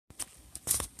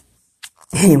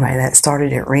Anyway, that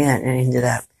started at rent and ended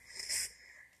up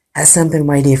at something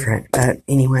way different. But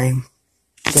anyway,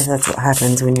 I guess that's what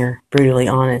happens when you're brutally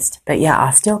honest. But yeah,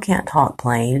 I still can't talk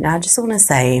plain. And I just want to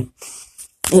say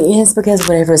it is because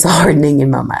whatever's hardening in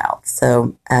my mouth.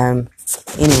 So,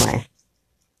 anyway,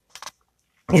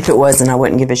 if it wasn't, I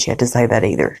wouldn't give a shit to say that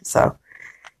either. So,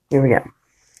 here we go.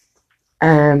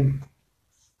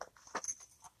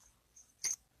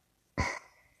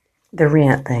 The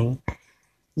rent thing.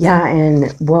 Yeah,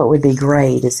 and what would be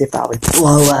great is if I would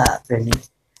blow up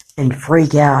and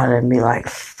freak out and be like,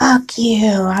 fuck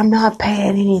you, I'm not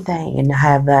paying anything. And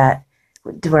have that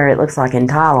to where it looks like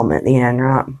entitlement at the end,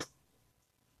 right?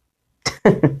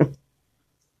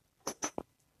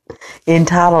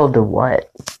 Entitled to what?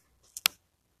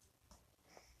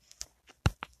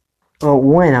 Well,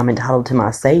 one, I'm entitled to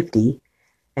my safety,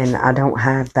 and I don't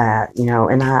have that,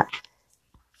 and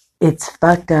it's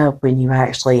fucked up when you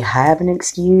actually have an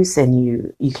excuse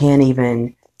and you can't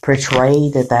even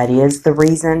portray that is the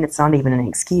reason. It's not even an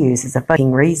excuse, it's a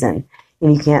fucking reason.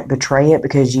 And you can't betray it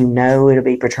because you know it'll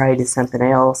be portrayed as something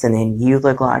else, and then you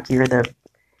look like you're the,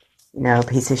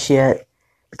 piece of shit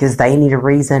because they need a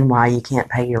reason why you can't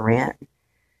pay your rent.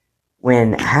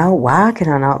 Why can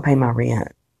I not pay my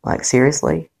rent? Like,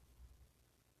 seriously?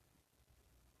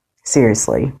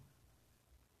 Seriously.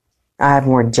 I have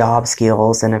more job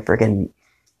skills than a freaking,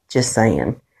 just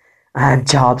saying. I have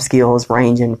job skills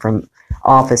ranging from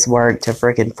office work to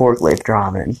freaking forklift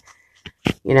driving,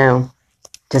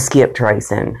 to skip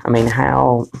tracing. I mean,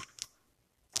 how?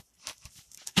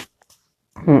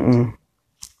 And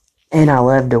I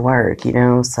love to work,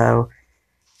 so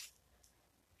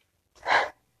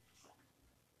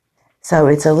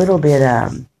it's a little bit,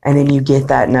 and then you get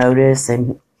that notice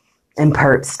and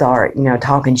perps start,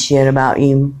 talking shit about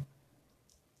you,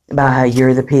 about how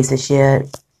you're the piece of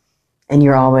shit. And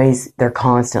they're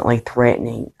constantly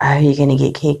threatening, oh, you're going to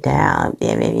get kicked out.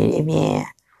 Blah, blah, blah, blah.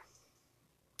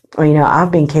 Well,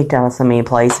 I've been kicked out of so many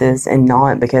places, and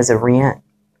not because of rent.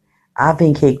 I've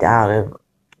been kicked out of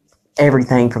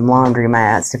everything from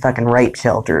laundromats to fucking rape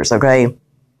shelters, okay?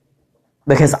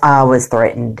 Because I was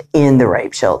threatened in the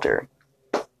rape shelter.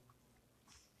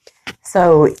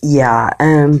 So, yeah,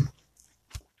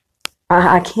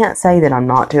 I can't say that I'm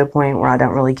not to a point where I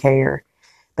don't really care.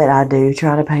 But I do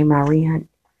try to pay my rent,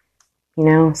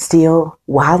 still,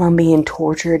 while I'm being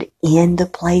tortured in the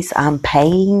place I'm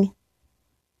paying.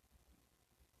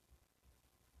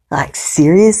 Like,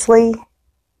 seriously?